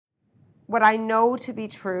what I know to be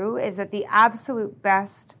true is that the absolute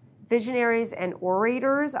best visionaries and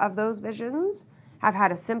orators of those visions have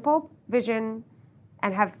had a simple vision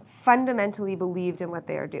and have fundamentally believed in what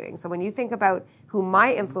they are doing. So when you think about who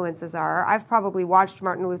my influences are, I've probably watched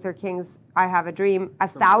Martin Luther King's I Have a Dream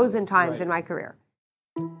 1,000 times in my career.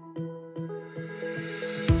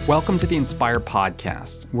 Welcome to the Inspire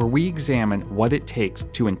Podcast, where we examine what it takes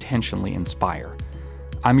to intentionally inspire.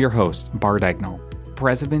 I'm your host, Bart Egnall,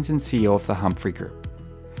 President and CEO of the Humphrey Group.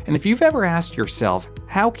 And if you've ever asked yourself,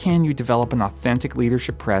 how can you develop an authentic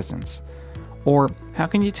leadership presence? Or how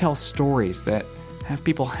can you tell stories that have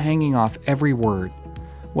people hanging off every word?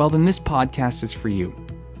 Well, then this podcast is for you.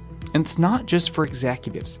 And it's not just for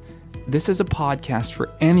executives. This is a podcast for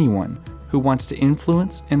anyone who wants to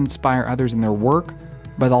influence and inspire others in their work,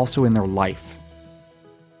 but also in their life.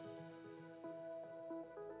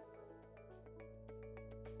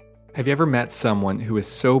 Have you ever met someone who is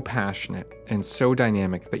so passionate and so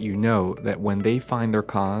dynamic that you know that when they find their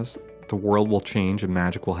cause, the world will change and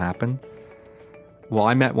magic will happen? Well,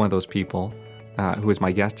 I met one of those people who was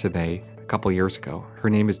my guest today a couple years ago. Her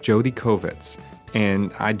name is Jodi Kovitz,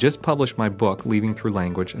 and I just published my book, Leading Through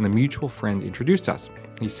Language, and a mutual friend introduced us.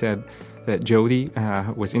 He said that Jodi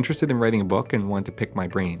was interested in writing a book and wanted to pick my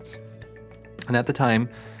brains. And at the time,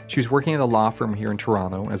 she was working at a law firm here in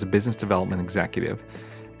Toronto as a business development executive.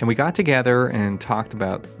 And we got together and talked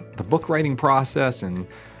about the book writing process and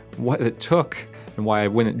what it took and why I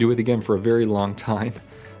wouldn't do it again for a very long time.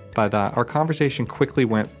 But our conversation quickly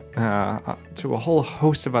went to a whole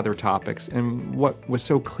host of other topics. And what was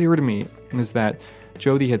so clear to me is that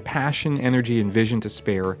Jodi had passion, energy, and vision to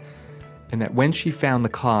spare, and that when she found the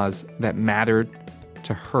cause that mattered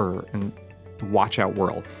to her, and watch out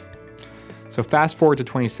world. So fast forward to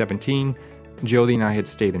 2017, Jodi and I had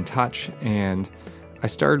stayed in touch, and I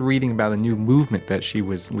started reading about a new movement that she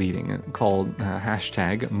was leading called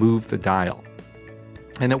hashtag Move the Dial.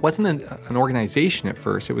 And it wasn't an organization at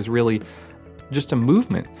first. It was really just a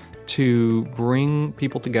movement to bring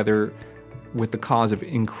people together with the cause of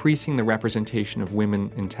increasing the representation of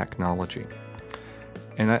women in technology.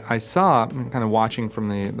 And I saw, kind of watching from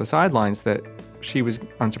the sidelines, that she was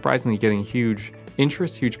unsurprisingly getting huge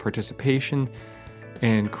interest, huge participation,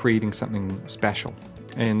 and creating something special.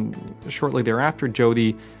 And shortly thereafter,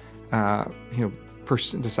 Jodi,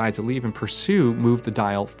 decided to leave and pursue Move the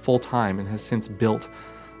Dial full time, and has since built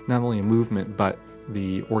not only a movement but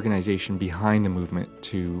the organization behind the movement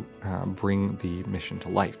to bring the mission to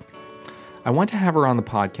life. I want to have her on the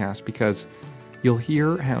podcast because you'll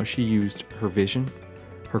hear how she used her vision,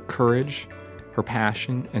 her courage, her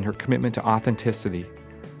passion, and her commitment to authenticity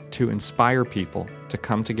to inspire people to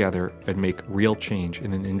come together and make real change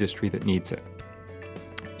in an industry that needs it.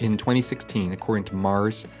 In 2016, according to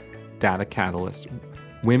Mars Data Catalyst,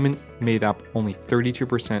 women made up only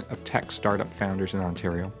 32% of tech startup founders in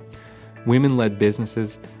Ontario. Women-led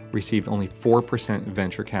businesses received only 4%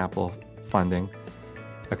 venture capital funding,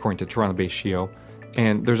 according to Toronto-based SHIO.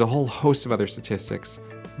 And there's a whole host of other statistics.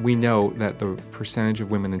 We know that the percentage of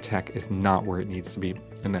women in tech is not where it needs to be,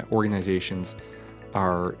 and that organizations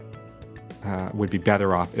would be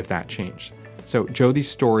better off if that changed. So Jodi's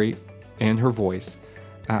story and her voice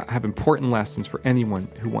have important lessons for anyone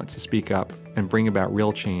who wants to speak up and bring about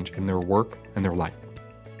real change in their work and their life.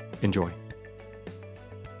 Enjoy.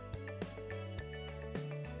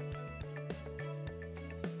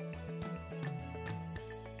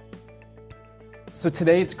 So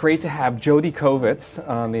today it's great to have Jodi Kovitz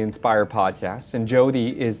on the Inspire podcast. And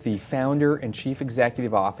Jodi is the founder and chief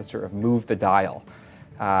executive officer of Move the Dial.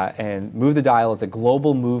 And Move the Dial is a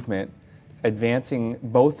global movement advancing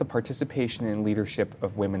both the participation and leadership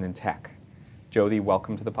of women in tech. Jodi,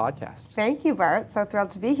 welcome to the podcast. Thank you, Bart. So thrilled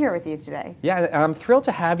to be here with you today. Yeah, I'm thrilled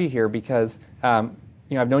to have you here because I've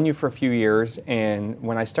known you for a few years, and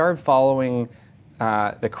when I started following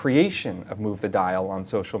the creation of Move the Dial on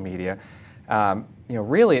social media,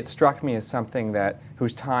 really it struck me as something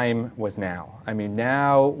whose time was now. I mean,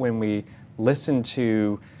 now when we listen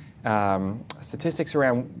to statistics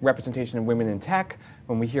around representation of women in tech,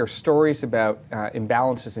 when we hear stories about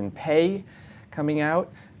imbalances in pay coming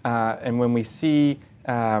out, and when we see,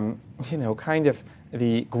 kind of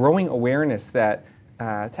the growing awareness that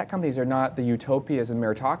tech companies are not the utopias and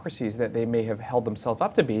meritocracies that they may have held themselves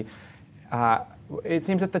up to be, it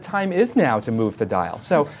seems that the time is now to move the dial.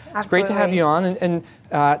 So it's great to have you on and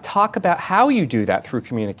talk about how you do that through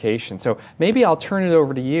communication. So maybe I'll turn it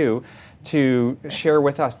over to you to share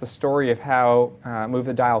with us the story of how Move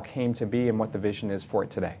the Dial came to be and what the vision is for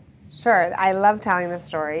it today. Sure. I love telling this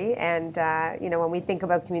story. And, when we think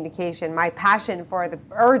about communication, my passion for the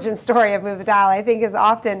origin story of Move the Dial, I think, is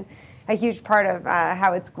often a huge part of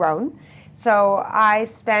how it's grown. So I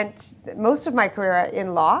spent most of my career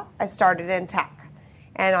in law. I started in tech.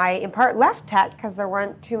 And I, in part, left tech because there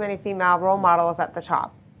weren't too many female role models at the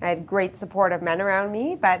top. I had great support of men around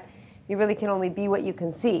me, but you really can only be what you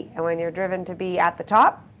can see. And when you're driven to be at the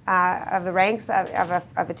top of the ranks of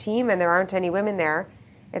a team and there aren't any women there,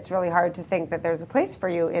 it's really hard to think that there's a place for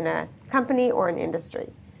you in a company or an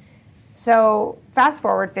industry. So fast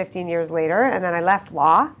forward 15 years later, and then I left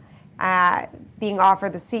law, being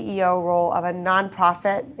offered the CEO role of a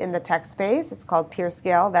nonprofit in the tech space. It's called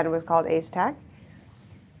PeerScale, then it was called Ace Tech.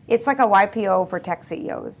 It's like a YPO for tech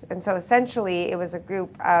CEOs. And so essentially it was a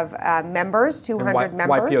group of members, 200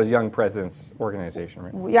 members. YPO is Young Presidents Organization,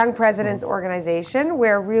 right? Young Presidents Organization,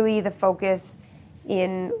 where really the focus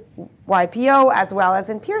in YPO as well as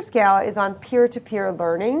in PeerScale is on peer-to-peer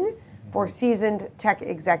learning for seasoned tech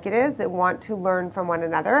executives that want to learn from one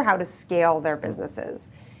another how to scale their businesses.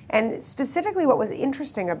 And specifically what was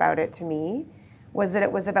interesting about it to me was that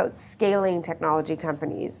it was about scaling technology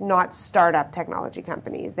companies, not startup technology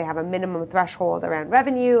companies. They have a minimum threshold around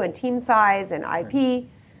revenue and team size and IP.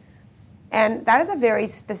 And that is a very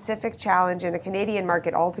specific challenge in the Canadian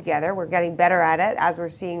market altogether. We're getting better at it as we're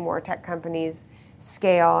seeing more tech companies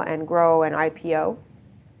scale and grow and IPO.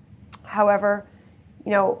 However,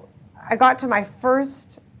 I got to my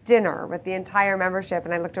first dinner with the entire membership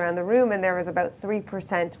and I looked around the room and there was about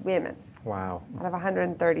 3% women. Wow. Out of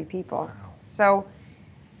 130 people. Wow. So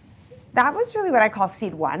that was really what I call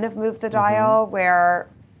seed one of Move the Dial, where...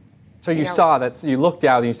 So you saw that, so you looked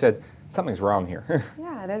out and you said, something's wrong here.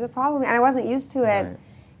 Yeah, there's a problem. And I wasn't used to it, Right.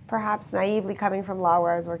 perhaps naively coming from law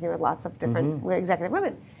where I was working with lots of different executive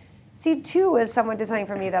women. Seed two is someone did something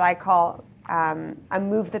for me that I call a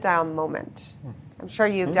Move the Dial moment. I'm sure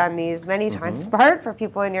you've done these many times, Bart, for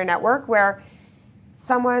people in your network, where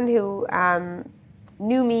someone who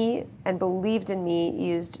knew me and believed in me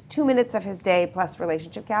used 2 minutes of his day plus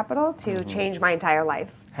relationship capital to change my entire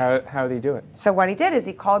life. How did he do it? So what he did is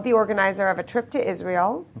he called the organizer of a trip to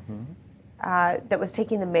Israel that was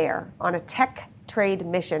taking the mayor on a tech trade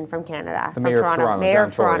mission from Canada, from mayor Toronto, mayor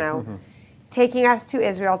of Toronto, Mm-hmm. taking us to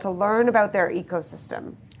Israel to learn about their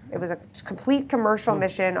ecosystem. It was a complete commercial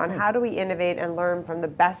mission on how do we innovate and learn from the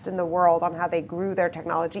best in the world on how they grew their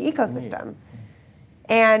technology ecosystem.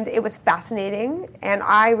 And it was fascinating, and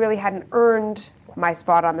I really hadn't earned my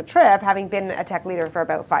spot on the trip, having been a tech leader for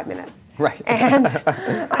about 5 minutes. Right. And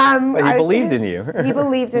but he believed in you. He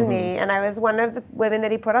believed in me, and I was one of the women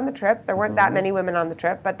that he put on the trip. There weren't that many women on the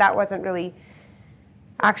trip, but that wasn't really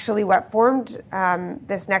actually what formed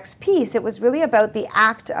this next piece. It was really about the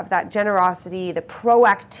act of that generosity, the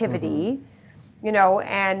proactivity,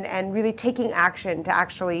 and really taking action to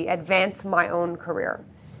actually advance my own career,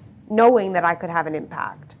 knowing that I could have an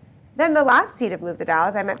impact. Then the last seed of Move the Dial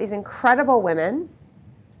is I met these incredible women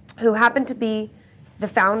who happened to be the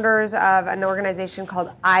founders of an organization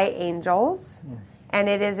called iAngels, and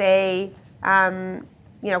it is a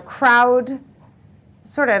crowd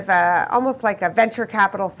sort of almost like a venture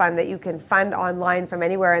capital fund that you can fund online from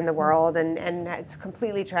anywhere in the world, and it's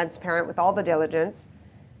completely transparent with all the diligence.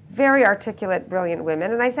 Very articulate, brilliant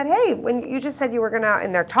women. And I said, hey, when you just said you were going to,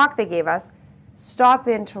 in their talk they gave us, stop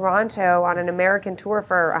in Toronto on an American tour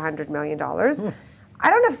for $100 million. I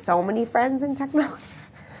don't have so many friends in technology.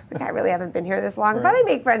 Like, I really haven't been here this long, but I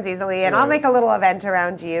make friends easily, and I'll make a little event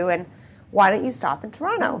around you, and why don't you stop in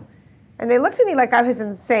Toronto? And they looked at me like I was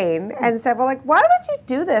insane and said, well, why would you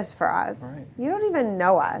do this for us? Right. You don't even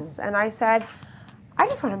know us. And I said, I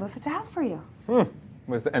just want to move the dial for you.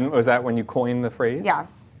 Was that when you coined the phrase?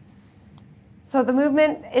 Yes. So the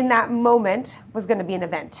movement in that moment was going to be an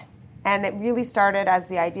event. And it really started as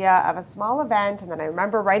the idea of a small event. And then I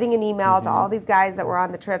remember writing an email to all these guys that were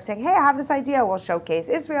on the trip saying, hey, I have this idea. We'll showcase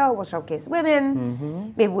Israel. We'll showcase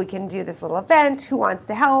women. Maybe we can do this little event. Who wants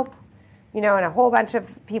to help? And a whole bunch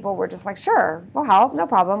of people were just like, sure, we'll help. No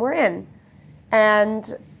problem. We're in. And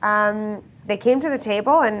they came to the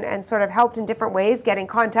table and sort of helped in different ways, getting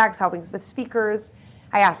contacts, helping with speakers.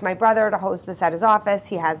 I asked my brother to host this at his office.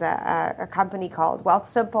 He has a company called Wealth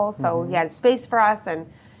Simple. So he had space for us and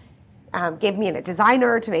gave me a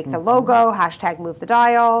designer to make the logo, #Move the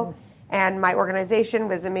Dial. And my organization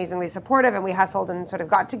was amazingly supportive, and we hustled and sort of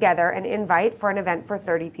got together an invite for an event for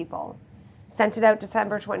 30 people. Sent it out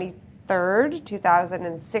December 23rd,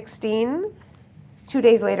 2016. 2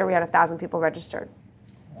 days later, we had 1,000 people registered.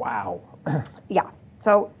 Wow. Yeah.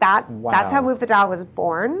 So that's how Move the Dial was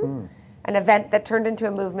born. An event that turned into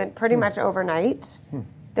a movement pretty much overnight.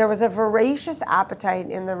 There was a voracious appetite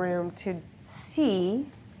in the room to see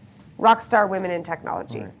rock star women in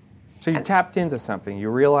technology. Right. So you tapped into something. You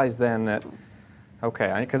realized then that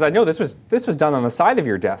Okay, because I know this was done on the side of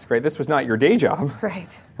your desk, right? This was not your day job,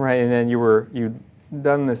 Right. right? And then you'd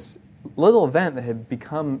done this little event that had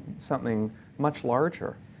become something much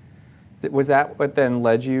larger. Was that what then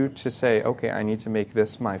led you to say, okay, I need to make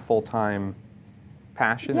this my full-time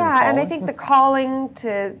passion? Yeah, and I think the calling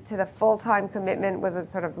to the full-time commitment was a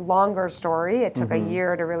sort of longer story. It took a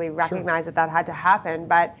year to really recognize that had to happen.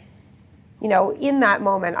 But, in that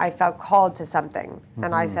moment, I felt called to something.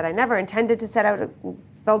 And I said, I never intended to set out to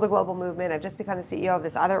build a global movement. I've just become the CEO of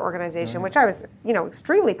this other organization, which I was,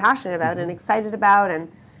 extremely passionate about and excited about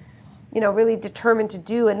and, really determined to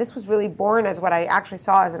do. And this was really born as what I actually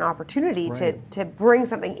saw as an opportunity to bring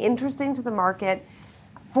something interesting to the market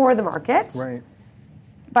for the market. Right.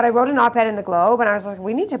 But I wrote an op-ed in the Globe, and I was like,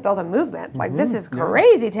 we need to build a movement. Like, this is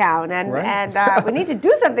crazy town, and we need to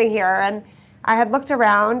do something here. And I had looked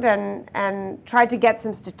around and tried to get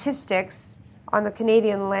some statistics on the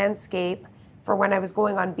Canadian landscape for when I was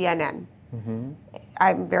going on BNN.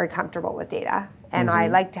 I'm very comfortable with data, and I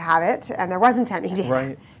like to have it, and there wasn't any data.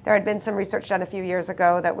 Right. There had been some research done a few years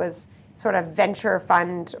ago that was sort of venture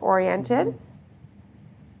fund oriented,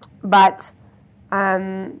 but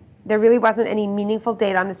there really wasn't any meaningful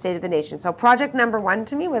data on the state of the nation. So project number one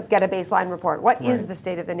to me was get a baseline report. What is the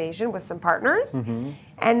state of the nation with some partners?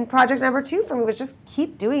 And project number two for me was just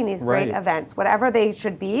keep doing these great events, whatever they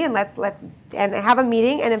should be, and let's have a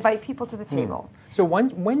meeting and invite people to the table. So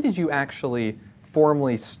when did you actually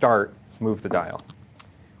formally start Move the Dial?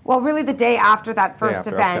 Well, really the day after that first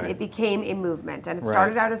event, it became a movement. And it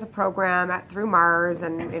started out as a program through Mars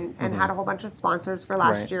and had a whole bunch of sponsors for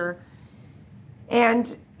last year.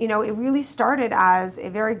 And, it really started as a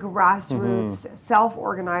very grassroots,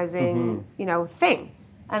 self-organizing, thing.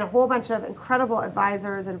 And a whole bunch of incredible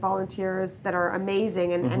advisors and volunteers that are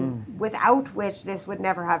amazing and without which this would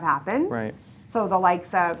never have happened. Right. So the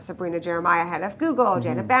likes of Sabrina Jeremiah, head of Google,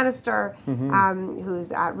 Janet Bannister,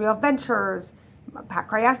 who's at Real Ventures, Pat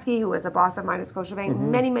Krajewski, who was a boss of mine at Scotiabank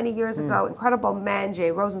many, many years ago. Incredible men, Jay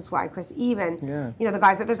Rosenzweig, Chris Even. The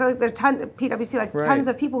guys that there's a ton, PwC, tons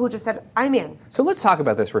of people who just said, I'm in. So let's talk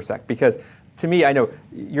about this for a sec, because to me, I know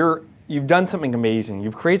you've done something amazing.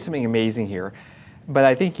 You've created something amazing here. But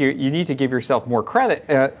I think you need to give yourself more credit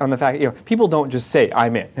on the fact that people don't just say,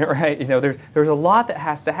 I'm in, right? There's a lot that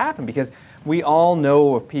has to happen, because we all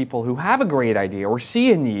know of people who have a great idea or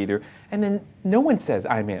see a need, and then no one says,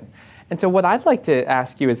 I'm in. And so what I'd like to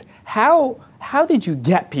ask you is, how did you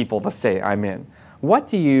get people to say, I'm in? What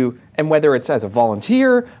do you, and whether it's as a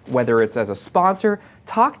volunteer, whether it's as a sponsor,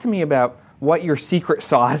 talk to me about what your secret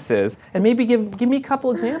sauce is, and maybe give me a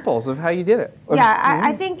couple examples of how you did it. Yeah,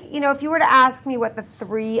 I think, if you were to ask me what the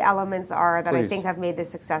three elements are that I think have made this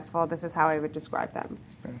successful, this is how I would describe them.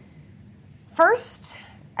 Okay. First,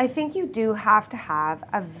 I think you do have to have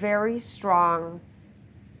a very strong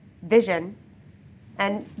vision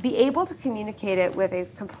and be able to communicate it with a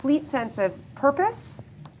complete sense of purpose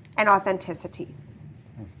and authenticity.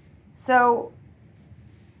 So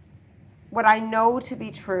what I know to be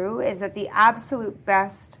true is that the absolute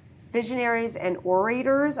best visionaries and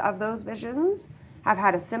orators of those visions have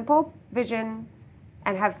had a simple vision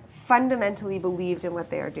and have fundamentally believed in what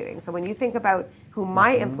they are doing. So when you think about who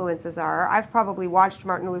my influences are, I've probably watched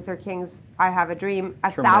Martin Luther King's I Have a Dream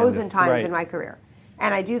 1,000 times in my career.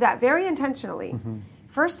 And I do that very intentionally.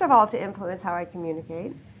 First of all, to influence how I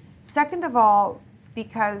communicate. Second of all,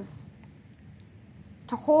 because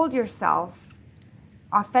to hold yourself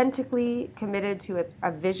authentically committed to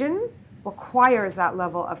a vision requires that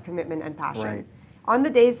level of commitment and passion. Right. On the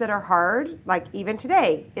days that are hard, like even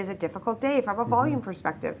today is a difficult day from a volume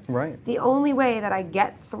perspective. Right. The only way that I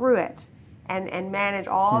get through it and manage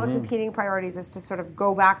all the competing priorities is to sort of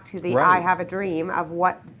go back to the I have a dream of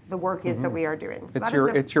what the work is that we are doing. So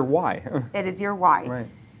it's your why. It is your why. Right.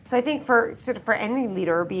 So I think for any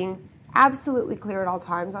leader, being absolutely clear at all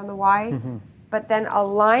times on the why, but then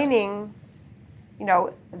aligning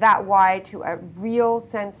that why to a real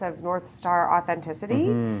sense of North Star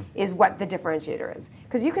authenticity is what the differentiator is.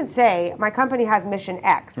 Because you can say, my company has mission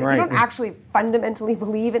X. If you don't actually fundamentally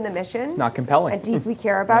believe in the mission, it's not compelling. And deeply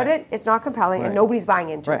care about it, it's not compelling and nobody's buying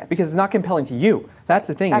into it. Because it's not compelling to you. That's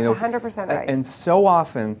the thing. That's 100% right. And so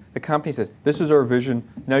often the company says, this is our vision,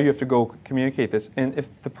 now you have to go communicate this. And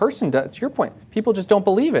if the person does, to your point, people just don't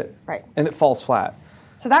believe it. Right. And it falls flat.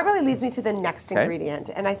 So that really leads me to the next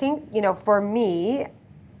ingredient. And I think, for me,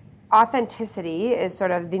 authenticity is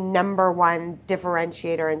sort of the number one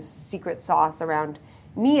differentiator and secret sauce around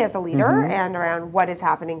me as a leader and around what is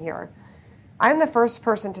happening here. I'm the first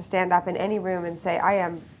person to stand up in any room and say, I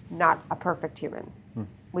am not a perfect human.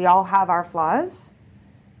 We all have our flaws,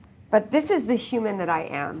 but this is the human that I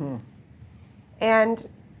am. And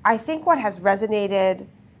I think what has resonated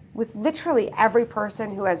with literally every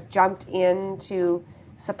person who has jumped in to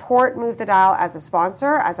support Move the Dial as a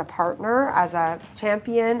sponsor, as a partner, as a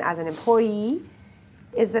champion, as an employee,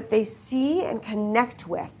 is that they see and connect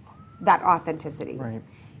with that authenticity. Right.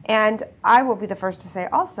 And I will be the first to say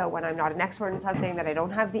also, when I'm not an expert in something, that I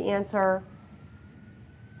don't have the answer.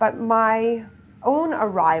 But my own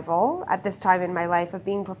arrival at this time in my life of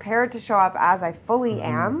being prepared to show up as I fully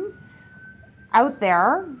am, out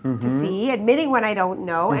there to see, admitting when I don't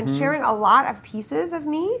know, and sharing a lot of pieces of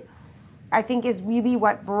me, I think is really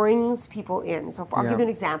what brings people in. So I'll give you an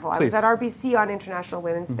example. Please. I was at RBC on International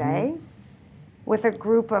Women's Day with a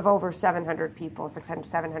group of over 700 people, 600,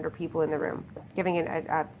 700 people in the room, giving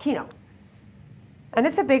a keynote. And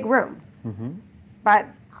it's a big room. But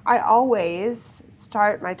I always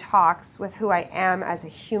start my talks with who I am as a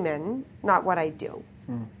human, not what I do.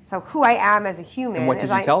 So who I am as a human. And what did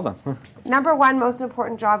you tell them? Number one most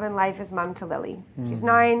important job in life is mom to Lily. She's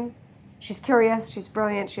 9. She's curious. She's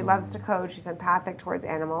brilliant. She loves to code. She's empathic towards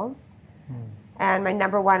animals. And my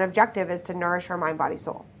number one objective is to nourish her mind, body,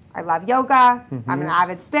 soul. I love yoga. I'm an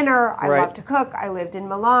avid spinner. I love to cook. I lived in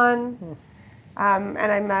Milan. And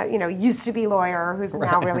I'm a used to be lawyer who's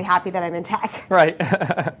now really happy that I'm in tech. Right.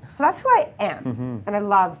 So that's who I am. And I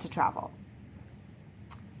love to travel.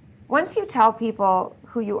 Once you tell people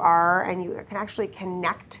who you are and you can actually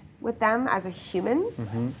connect with them as a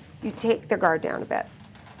human, you take the guard down a bit.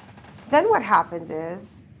 Then what happens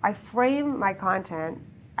is I frame my content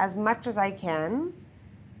as much as I can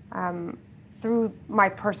through my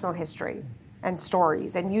personal history and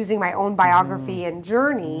stories and using my own biography and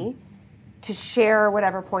journey to share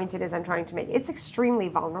whatever point it is I'm trying to make. It's extremely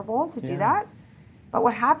vulnerable to do that. But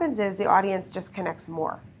what happens is the audience just connects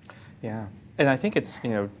more. Yeah. And I think it's,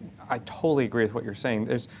 I totally agree with what you're saying.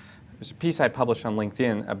 There's a piece I published on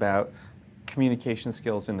LinkedIn about communication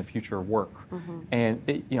skills in the future of work. And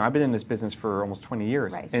I've been in this business for almost 20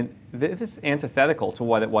 years. Right. And this is antithetical to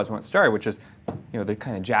what it was when it started, which is, the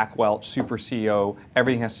kind of Jack Welch, super CEO,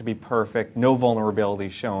 everything has to be perfect, no vulnerability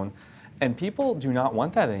shown. And people do not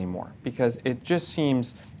want that anymore because it just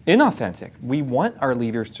seems inauthentic. We want our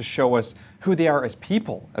leaders to show us who they are as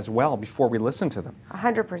people as well before we listen to them.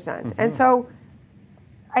 100%. And so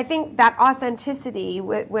I think that authenticity,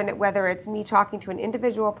 whether it's me talking to an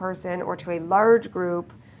individual person or to a large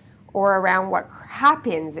group or around what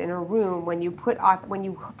happens in a room when you put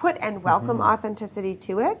and welcome authenticity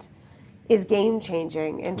to it, is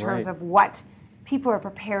game-changing in terms of what people are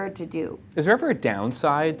prepared to do. Is there ever a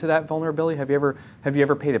downside to that vulnerability? Have you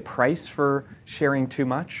ever paid a price for sharing too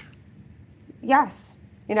much? Yes.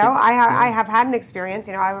 I have had an experience.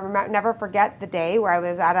 I will never forget the day where I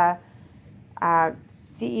was at a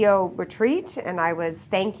CEO retreat and I was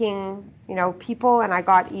thanking, people, and I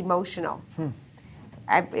got emotional.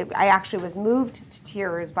 I actually was moved to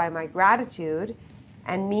tears by my gratitude,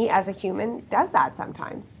 and me as a human does that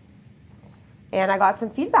sometimes. And I got some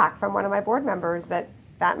feedback from one of my board members that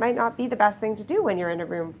might not be the best thing to do when you're in a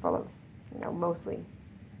room full of, mostly.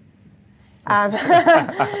 But,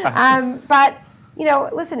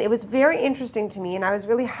 listen, it was very interesting to me, and I was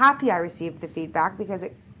really happy I received the feedback because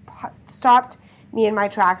it stopped me in my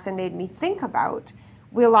tracks and made me think about,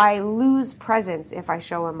 will I lose presence if I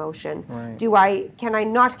show emotion? Right. Can I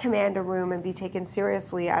not command a room and be taken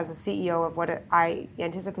seriously as a CEO of what I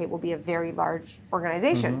anticipate will be a very large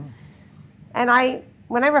organization? And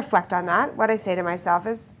when I reflect on that, what I say to myself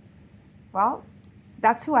is, well,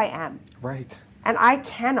 that's who I am. Right. And I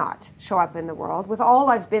cannot show up in the world with all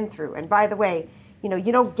I've been through. And by the way,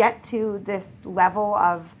 you don't get to this level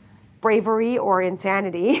of bravery or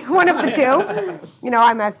insanity, one of the two.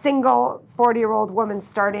 I'm a single 40-year-old woman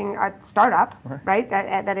starting a startup, right?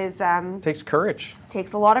 That is... takes courage.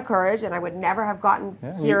 Takes a lot of courage, and I would never have gotten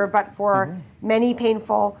here but for many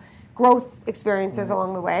painful growth experiences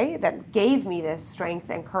along the way that gave me this strength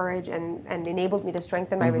and courage and enabled me to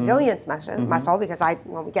strengthen my resilience muscle because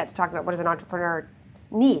when we get to talking about what does an entrepreneur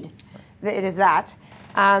need, it is that.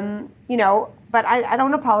 But I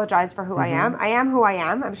don't apologize for who I am. I am who I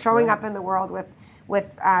am. I'm showing up in the world with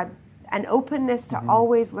an openness to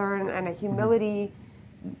always learn and a humility,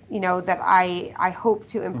 that I hope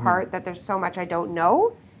to impart, that there's so much I don't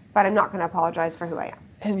know, but I'm not going to apologize for who I am.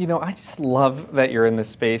 And I just love that you're in this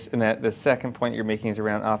space and that the second point you're making is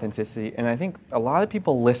around authenticity. And I think a lot of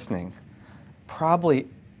people listening probably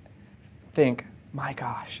think, my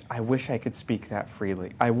gosh, I wish I could speak that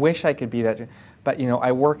freely. I wish I could be that. But,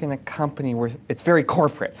 I work in a company where it's very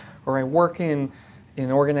corporate, or I work in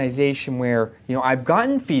an organization where, I've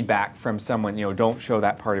gotten feedback from someone, don't show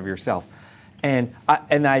that part of yourself. And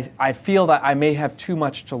I feel that I may have too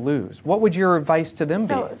much to lose. What would your advice to them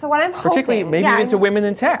be? So what I'm hoping... Particularly maybe even to women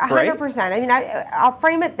in tech, 100%, right? 100%. I mean, I'll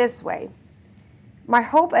frame it this way. My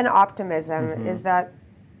hope and optimism is that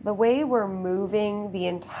the way we're moving the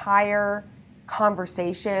entire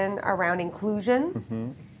conversation around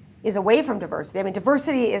inclusion is away from diversity. I mean,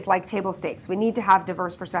 diversity is like table stakes. We need to have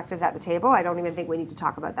diverse perspectives at the table. I don't even think we need to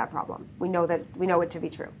talk about that problem. We know it to be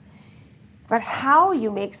true. But how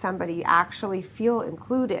you make somebody actually feel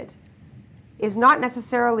included is not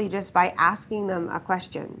necessarily just by asking them a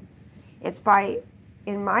question. It's by,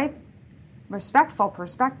 in my respectful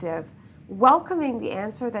perspective, welcoming the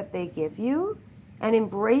answer that they give you and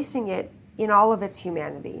embracing it in all of its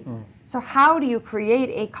humanity. So how do you create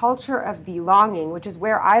a culture of belonging, which is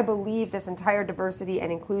where I believe this entire diversity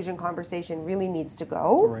and inclusion conversation really needs to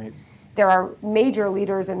go? Right. There are major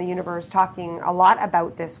leaders in the universe talking a lot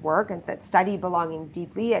about this work and that study belonging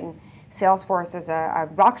deeply. And Salesforce is a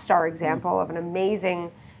rock star example of an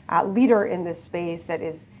amazing leader in this space that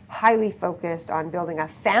is highly focused on building a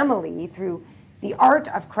family through the art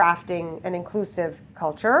of crafting an inclusive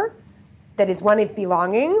culture that is one of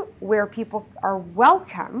belonging, where people are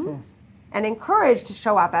welcome and encouraged to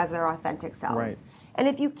show up as their authentic selves. Right. And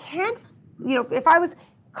if you can't, if I was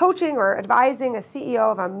coaching or advising a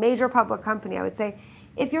CEO of a major public company, I would say,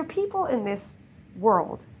 if you're people in this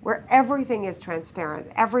world where everything is transparent,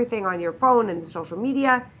 everything on your phone and social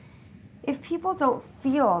media, if people don't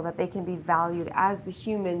feel that they can be valued as the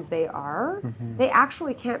humans they are, they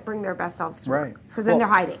actually can't bring their best selves to work, because then they're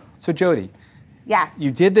hiding. So Jodi, yes,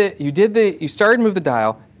 you started to move the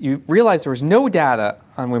dial. You realized there was no data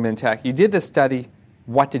on women in tech. You did this study.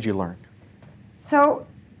 What did you learn? So,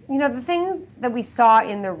 the things that we saw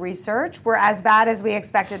in the research were as bad as we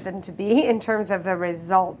expected them to be in terms of the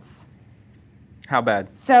results. How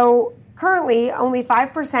bad? So currently, only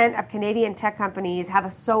 5% of Canadian tech companies have a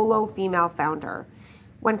solo female founder.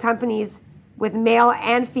 When companies with male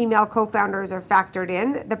and female co-founders are factored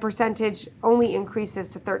in, the percentage only increases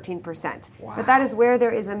to 13%. Wow. But that is where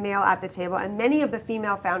there is a male at the table. And many of the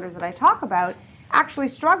female founders that I talk about actually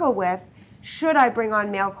struggle with, should I bring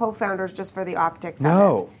on male co-founders just for the optics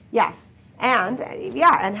of it? Yes. And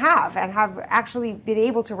have actually been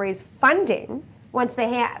able to raise funding once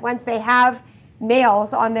they have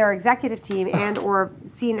males on their executive team and or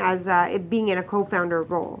seen as being in a co-founder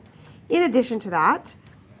role. In addition to that,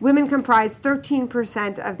 women comprise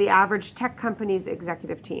 13% of the average tech company's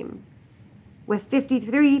executive team, with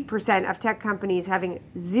 53% of tech companies having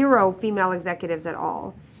 0 female executives at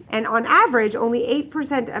all. And on average, only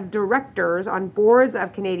 8% of directors on boards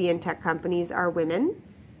of Canadian tech companies are women.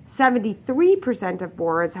 73% of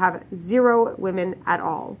boards have 0 women at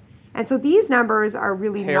all. And so these numbers are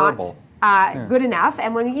really terrible. Not good enough.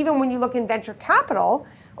 And even when you look in venture capital,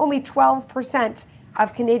 only 12%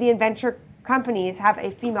 of Canadian venture companies have a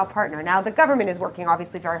female partner. Now, the government is working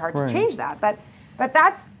obviously very hard to change that, but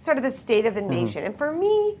that's sort of the state of the nation. And for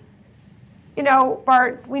me,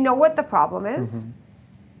 Bart, we know what the problem is.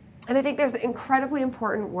 And I think there's incredibly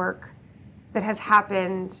important work that has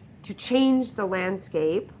happened to change the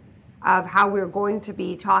landscape of how we're going to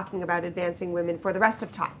be talking about advancing women for the rest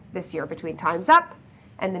of time this year, between Time's Up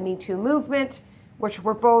and the Me Too movement, which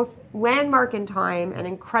were both landmark in time and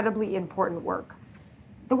incredibly important work.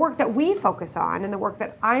 The work that we focus on and the work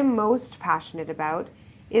that I'm most passionate about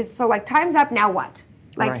is, Time's Up, now what?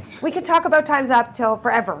 We could talk about Time's Up till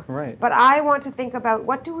forever. Right. But I want to think about,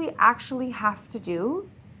 what do we actually have to do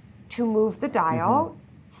to move the dial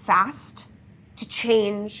fast to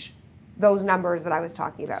change those numbers that I was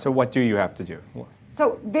talking about. So what do you have to do?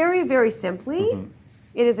 So very, very simply,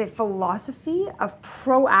 it is a philosophy of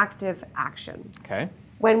proactive action. Okay.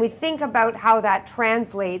 When we think about how that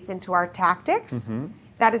translates into our tactics,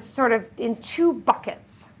 that is sort of in 2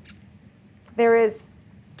 buckets. There is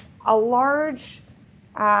a large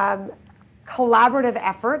collaborative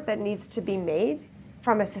effort that needs to be made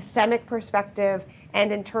from a systemic perspective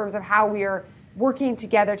and in terms of how we are working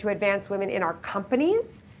together to advance women in our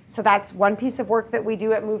companies. So that's one piece of work that we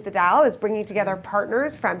do at Move the Dial, is bringing together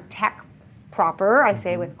partners from tech proper, I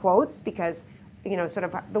say with quotes, because, sort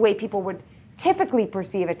of the way people would typically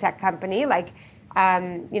perceive a tech company, like,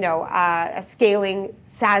 a scaling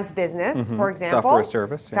SaaS business, for example. Software as a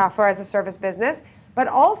service. Software as a service business. But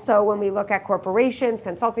also when we look at corporations,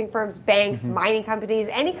 consulting firms, banks, mining companies,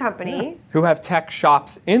 any company. Who have tech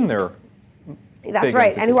shops in their That's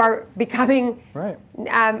right, and who are becoming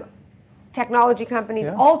technology companies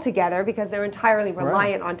all together because they're entirely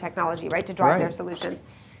reliant on technology, right, to drive their solutions.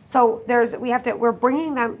 So we're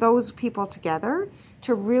bringing those people together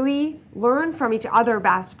to really learn from each other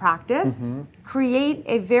best practice, create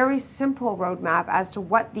a very simple roadmap as to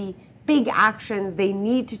what the big actions they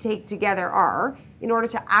need to take together are in order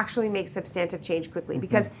to actually make substantive change quickly.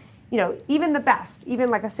 Because even the best, even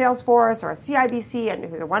like a Salesforce or a CIBC, and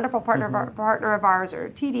who's a wonderful partner of ours, or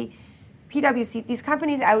TD, PwC, these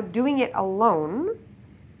companies out doing it alone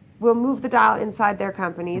will move the dial inside their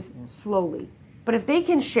companies slowly. But if they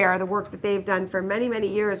can share the work that they've done for many, many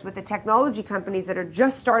years with the technology companies that are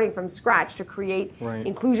just starting from scratch to create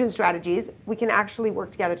inclusion strategies, we can actually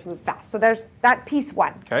work together to move fast. So there's that piece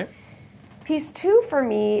one. Okay. Piece two for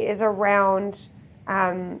me is around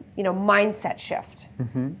mindset shift.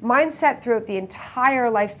 Mindset throughout the entire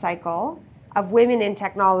life cycle of women in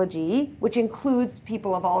technology, which includes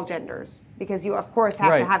people of all genders, because you, of course,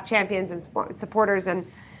 have to have champions and supporters and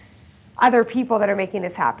other people that are making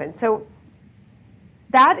this happen. So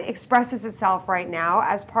that expresses itself right now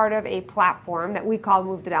as part of a platform that we call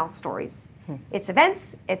Move the Dial Stories. It's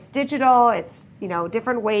events, it's digital, it's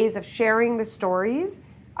different ways of sharing the stories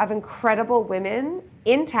of incredible women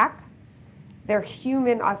in tech, their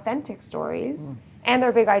human, authentic stories, and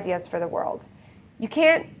their big ideas for the world. You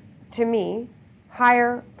can't, to me,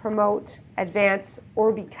 hire, promote, advance,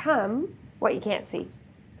 or become what you can't see.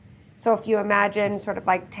 So if you imagine sort of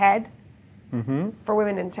like TED for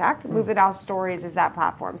women in tech, Move the Dial Stories is that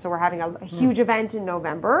platform. So we're having a huge event in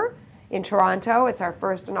November in Toronto. It's our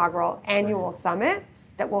first inaugural annual summit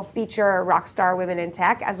that will feature rockstar women in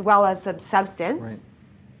tech as well as some substance,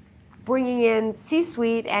 bringing in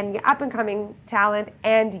C-suite and up-and-coming talent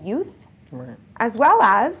and youth, as well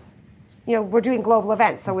as, we're doing global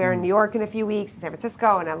events. So we're in New York in a few weeks, in San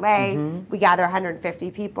Francisco, and LA. We gather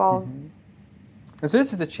 150 people. And so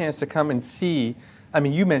this is a chance to come and see. I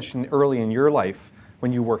mean, you mentioned early in your life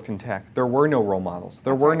when you worked in tech, there were no role models.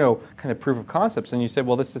 There were no kind of proof of concepts. And you said,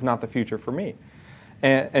 well, this is not the future for me.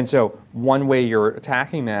 And so one way you're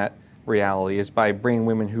attacking that reality is by bringing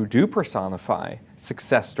women who do personify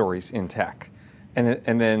success stories in tech.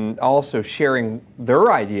 And then also sharing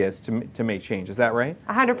their ideas to make change. Is that right?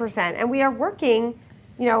 100%. And we are working,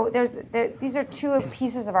 these are two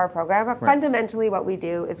pieces of our program. But fundamentally what we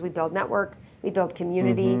do is we build network, we build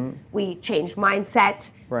community, we change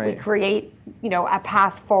mindset, we create, a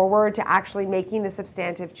path forward to actually making the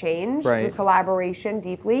substantive change through collaboration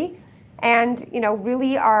deeply. And,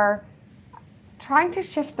 really are trying to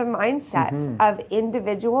shift the mindset of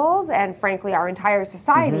individuals and, frankly, our entire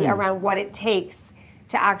society around what it takes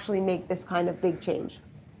to actually make this kind of big change.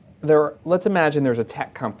 Let's imagine there's a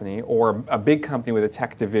tech company or a big company with a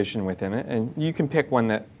tech division within it, and you can pick one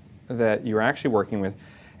that you're actually working with,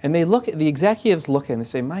 and the executives look at it and they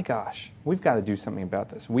say, my gosh, we've got to do something about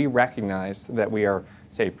this. We recognize that we are,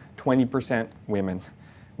 say, 20% women.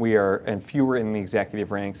 We are, and fewer in the executive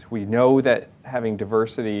ranks. We know that having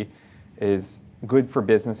diversity is good for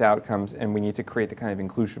business outcomes, and we need to create the kind of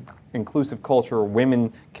inclusive culture where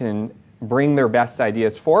women can bring their best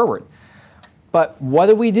ideas forward. But what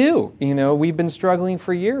do we do? We've been struggling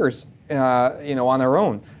for years, on our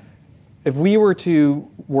own. If we were to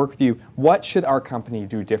work with you, what should our company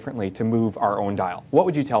do differently to move our own dial? What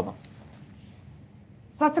would you tell them?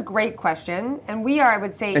 So that's a great question. And we are, I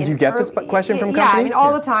would say... And do you get this question from companies? Yeah, I mean,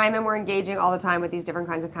 all the time, and we're engaging all the time with these different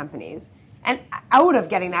kinds of companies. And out of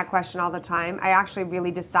getting that question all the time, I actually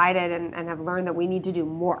really decided and have learned that we need to do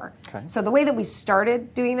more. Okay. So the way that we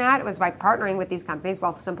started doing that was by partnering with these companies.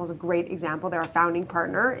 Wealthsimple is a great example. They're a founding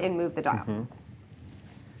partner in Move the Dial.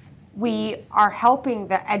 We are helping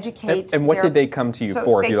to educate... And what did they come to you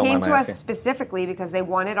for, if you don't mind my asking? They came to us specifically because they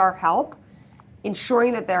wanted our help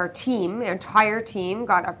ensuring that their entire team,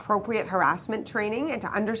 got appropriate harassment training and to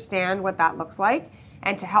understand what that looks like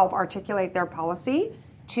and to help articulate their policy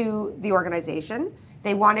to the organization.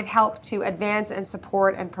 They wanted help to advance and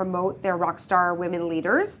support and promote their rockstar women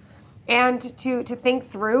leaders and to think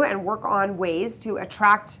through and work on ways to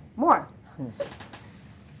attract more.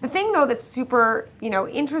 The thing, though, that's super,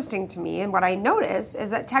 interesting to me and what I noticed is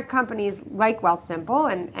that tech companies like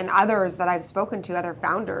Wealthsimple and others that I've spoken to, other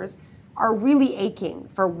founders, are really aching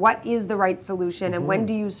for what is the right solution and when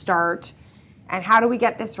do you start and how do we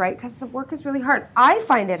get this right? Because the work is really hard. I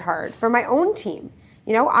find it hard for my own team.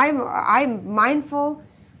 I'm mindful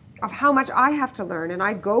of how much I have to learn, and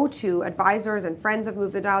I go to advisors and friends of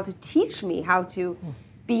Move the Dial to teach me how to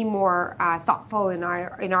be more thoughtful in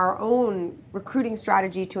our own recruiting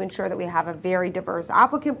strategy to ensure that we have a very diverse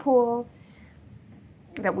applicant pool.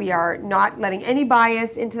 that we are not letting any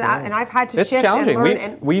bias into that. And I've had to shift challenging. and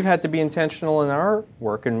learn. We've had to be intentional in our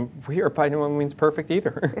work, and we are by no means perfect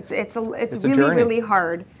either. It's really, really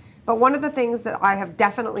hard. But one of the things that I have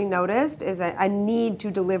definitely noticed is a need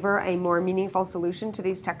to deliver a more meaningful solution to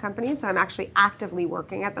these tech companies. So I'm actually actively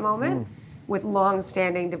working at the moment with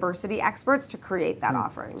long-standing diversity experts to create that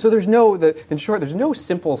offering. So in short, there's no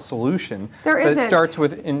simple solution. There isn't.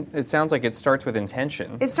 It sounds like it starts with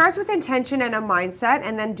intention. It starts with intention and a mindset,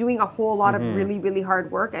 and then doing a whole lot of really, really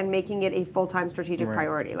hard work and making it a full-time strategic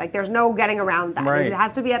priority. Like, there's no getting around that. Right. It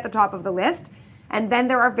has to be at the top of the list. And then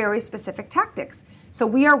there are very specific tactics. So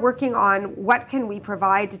we are working on what can we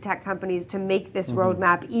provide to tech companies to make this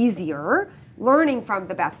roadmap easier, learning from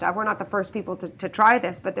the best of. We're not the first people to try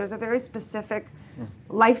this, but there's a very specific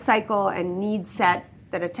life cycle and need set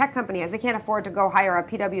that a tech company has. They can't afford to go hire a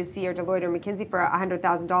PwC or Deloitte or McKinsey for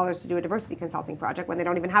 $100,000 to do a diversity consulting project when they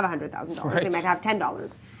don't even have $100,000. Right. They might have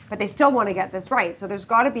 $10, but they still want to get this right. So there's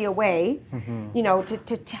got to be a way,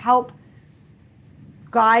 to help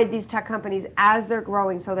guide these tech companies as they're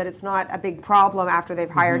growing so that it's not a big problem after they've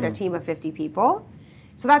hired a team of 50 people.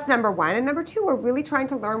 So that's number one. And number two, we're really trying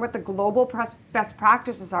to learn what the global best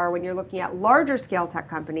practices are when you're looking at larger scale tech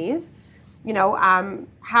companies.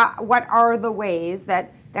 What are the ways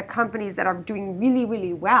that companies that are doing really,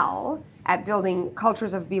 really well at building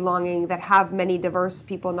cultures of belonging that have many diverse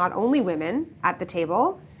people, not only women, at the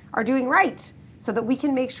table, are doing right, so that we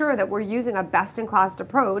can make sure that we're using a best-in-class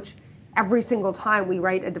approach every single time we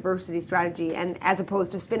write a diversity strategy, and as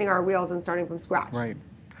opposed to spinning our wheels and starting from scratch. Right.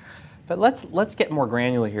 But let's get more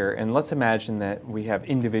granular here, and let's imagine that we have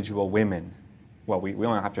individual women. Well, we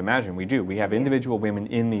don't have to imagine, we do. We have individual women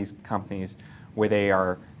in these companies where they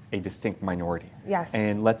are a distinct minority. Yes.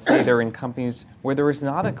 And let's say they're in companies where there is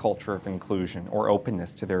not a culture of inclusion or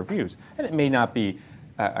openness to their views. And it may not be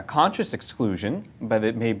a conscious exclusion, but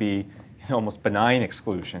it may be almost benign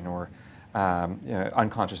exclusion or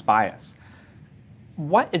unconscious bias.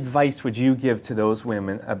 What advice would you give to those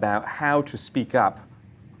women about how to speak up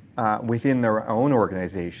within their own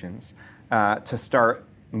organizations to start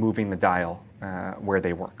moving the dial where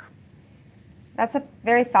they work? That's a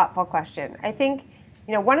very thoughtful question. I think,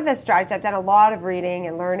 one of the strategies, I've done a lot of reading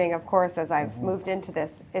and learning, of course, as I've moved into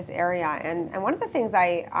this area. And one of the things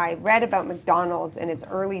I read about McDonald's in its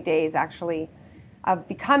early days, actually, of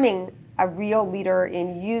becoming a real leader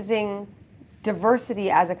in using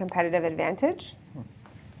diversity as a competitive advantage,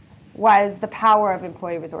 was the power of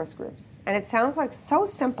employee resource groups. And it sounds like so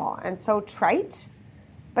simple and so trite,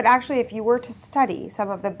 but actually if you were to study some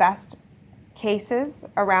of the best cases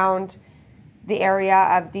around the area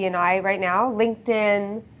of D&I right now,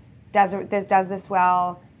 LinkedIn does this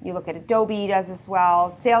well, you look at Adobe does this well,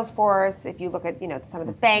 Salesforce, if you look at some of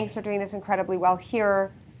the banks are doing this incredibly well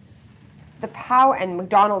here. The power, and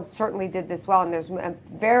McDonald's certainly did this well, and there's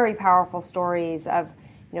very powerful stories of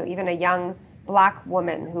even a young Black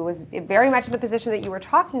woman who was very much in the position that you were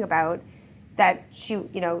talking about, that she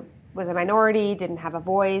was a minority, didn't have a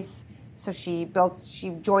voice, so she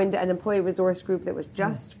joined an employee resource group that was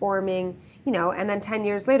just forming, and then 10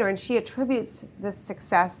 years later, and she attributes the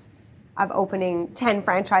success of opening 10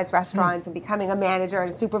 franchise restaurants and becoming a manager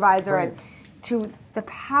and a supervisor and to the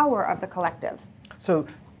power of the collective. So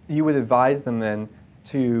you would advise them then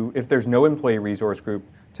to, if there's no employee resource group,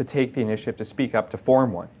 to take the initiative to speak up to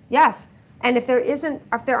form one. Yes. And if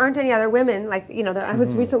there aren't any other women, I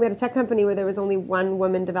was recently at a tech company where there was only one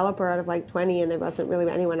woman developer out of 20, and there wasn't really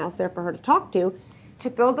anyone else there for her to talk to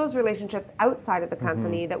build those relationships outside of the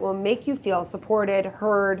company that will make you feel supported,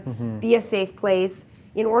 heard, be a safe place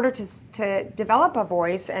in order to develop a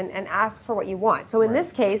voice and ask for what you want. So in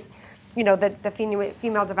this case, the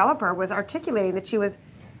female developer was articulating that she was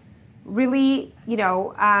really,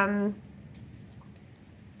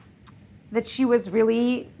 that she was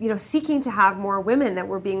really, seeking to have more women that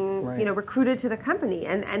were being, recruited to the company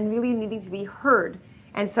and really needing to be heard.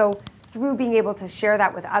 And so through being able to share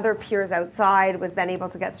that with other peers outside, was then able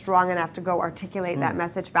to get strong enough to go articulate that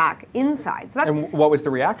message back inside. So that's and what was the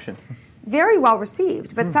reaction? Very well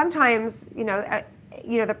received. But sometimes,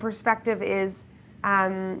 the perspective is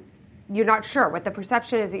you're not sure. What the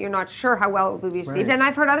perception is that you're not sure how well it will be received. And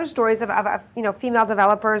I've heard other stories of female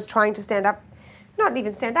developers trying to stand up, not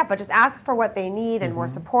even stand up, but just ask for what they need and more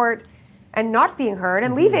support, and not being heard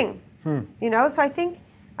and leaving. So I think.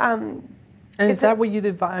 And is that what you'd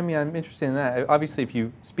advise? I mean, I'm interested in that. Obviously, if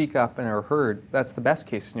you speak up and are heard, that's the best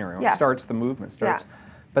case scenario. Yes. It starts the movement.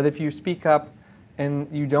 But if you speak up and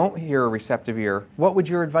you don't hear a receptive ear, what would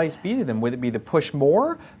your advice be to them? Would it be to push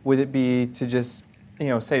more? Would it be to just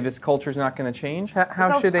say this culture is not going to change?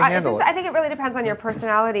 How should they handle it? I think it really depends on your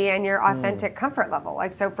personality and your authentic comfort level.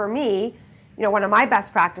 Like, so for me, one of my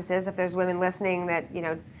best practices, if there's women listening that,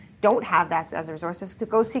 don't have that as a resource, is to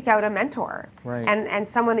go seek out a mentor. Right. And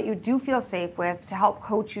someone that you do feel safe with to help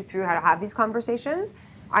coach you through how to have these conversations.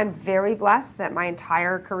 I'm very blessed that my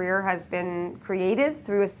entire career has been created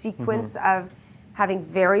through a sequence of having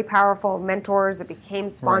very powerful mentors that became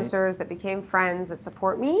sponsors, that became friends, that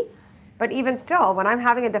support me. But even still, when I'm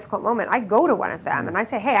having a difficult moment, I go to one of them and I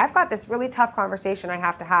say, hey, I've got this really tough conversation I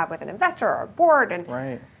have to have with an investor or a board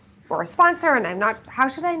or a sponsor, and how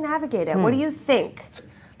should I navigate it? What do you think?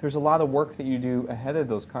 There's a lot of work that you do ahead of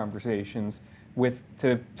those conversations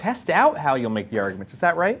to test out how you'll make the arguments. Is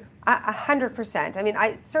that right? 100%. I mean,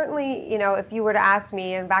 I certainly, if you were to ask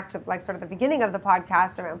me, and back to like sort of the beginning of the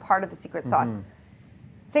podcast around part of the secret sauce,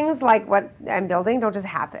 things like what I'm building don't just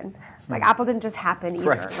happen. Like Apple didn't just happen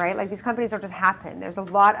either, right? Like these companies don't just happen. There's a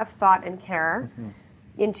lot of thought and care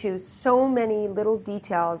into so many little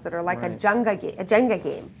details that are like a Jenga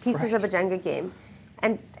game, pieces of a Jenga game.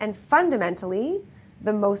 And fundamentally,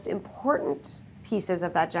 the most important pieces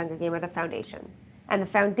of that Jenga game are the foundation. And the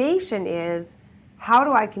foundation is, how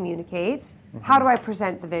do I communicate? How do I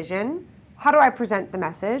present the vision? How do I present the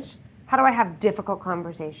message? How do I have difficult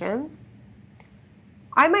conversations?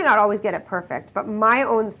 I might not always get it perfect, but my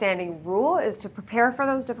own standing rule is to prepare for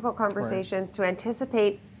those difficult conversations, to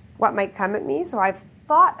anticipate what might come at me. So I've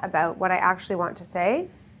thought about what I actually want to say,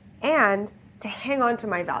 and to hang on to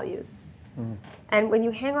my values. And when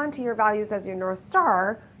you hang on to your values as your North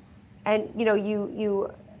Star, and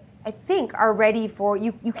you I think are ready for,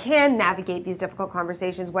 you can navigate these difficult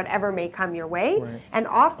conversations, whatever may come your way. And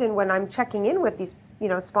often when I'm checking in with these,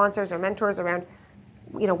 sponsors or mentors around,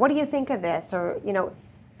 what do you think of this? Or,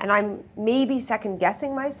 and I'm maybe second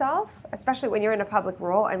guessing myself, especially when you're in a public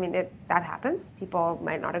role. I mean, that happens. People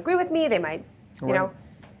might not agree with me. They might,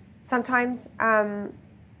 sometimes,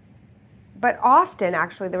 but often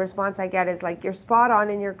actually the response I get is like, you're spot on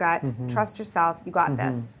in your gut, trust yourself, you got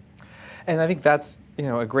this. And I think that's,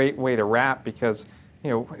 a great way to wrap, because,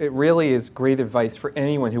 it really is great advice for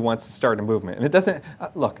anyone who wants to start a movement. And it doesn't,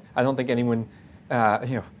 look, I don't think anyone,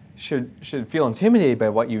 should feel intimidated by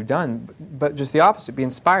what you've done, but just the opposite, be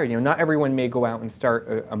inspired. Not everyone may go out and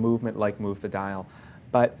start a movement like Move the Dial,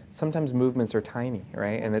 but sometimes movements are tiny,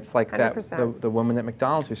 right? And it's like 100%. the woman at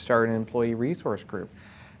McDonald's who started an employee resource group.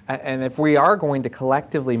 And if we are going to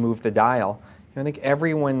collectively move the dial, I think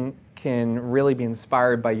everyone can really be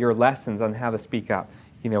inspired by your lessons on how to speak up.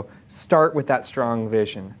 Start with that strong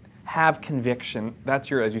vision. Have conviction.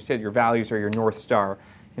 That's as you said, your values are your North Star.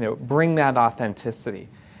 Bring that authenticity.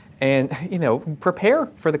 And, prepare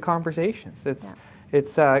for the conversations. It's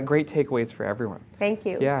great takeaways for everyone. Thank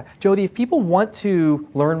you. Yeah. Jodi, if people want to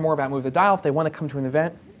learn more about Move the Dial, if they want to come to an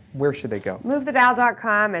event, where should they go?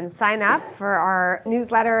 MoveTheDial.com and sign up for our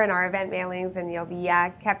newsletter and our event mailings, and you'll be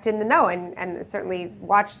kept in the know. And certainly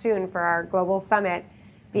watch soon for our global summit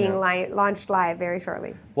being launched live very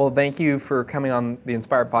shortly. Well, thank you for coming on the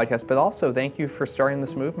Inspired podcast, but also thank you for starting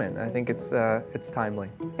this movement. I think it's timely.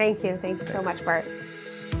 Thank you. Thank you so much, Bart.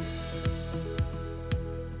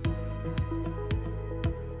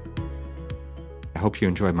 I hope you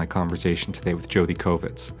enjoyed my conversation today with Jodi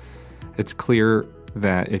Kovitz. It's clear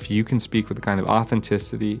that if you can speak with the kind of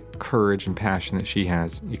authenticity, courage, and passion that she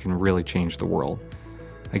has, you can really change the world.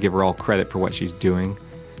 I give her all credit for what she's doing,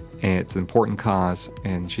 and it's an important cause,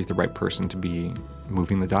 and she's the right person to be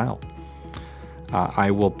moving the dial.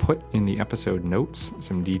 I will put in the episode notes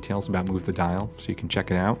some details about Move the Dial, so you can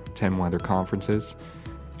check it out, attend one of their conferences,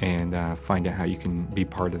 and find out how you can be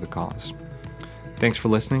part of the cause. Thanks for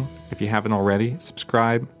listening. If you haven't already,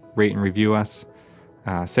 subscribe, rate and review us.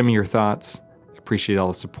 Send me your thoughts. Appreciate all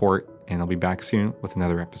the support, and I'll be back soon with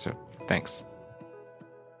another episode. Thanks.